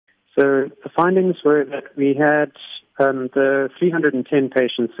So the findings were that we had the 310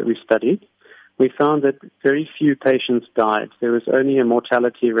 patients that we studied. We found that very few patients died. There was only a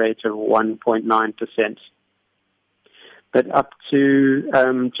mortality rate of 1.9%. But up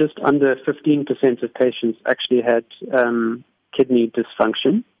to just under 15% of patients actually had kidney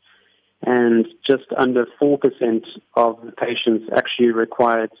dysfunction, and just under 4% of the patients actually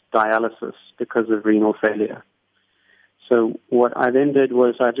required dialysis because of renal failure. So what I then did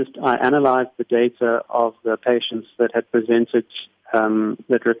was I analyzed the data of the patients that had presented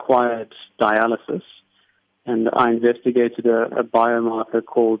that required dialysis, and I investigated a biomarker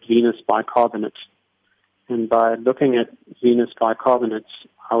called venous bicarbonate. And by looking at venous bicarbonate,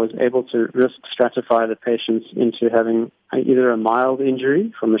 I was able to risk stratify the patients into having either a mild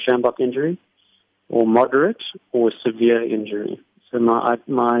injury from the sjambok injury, or moderate or severe injury. So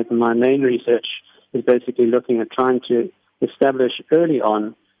my main research is basically looking at trying to establish early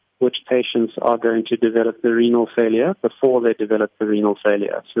on which patients are going to develop the renal failure before they develop the renal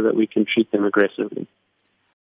failure, so that we can treat them aggressively.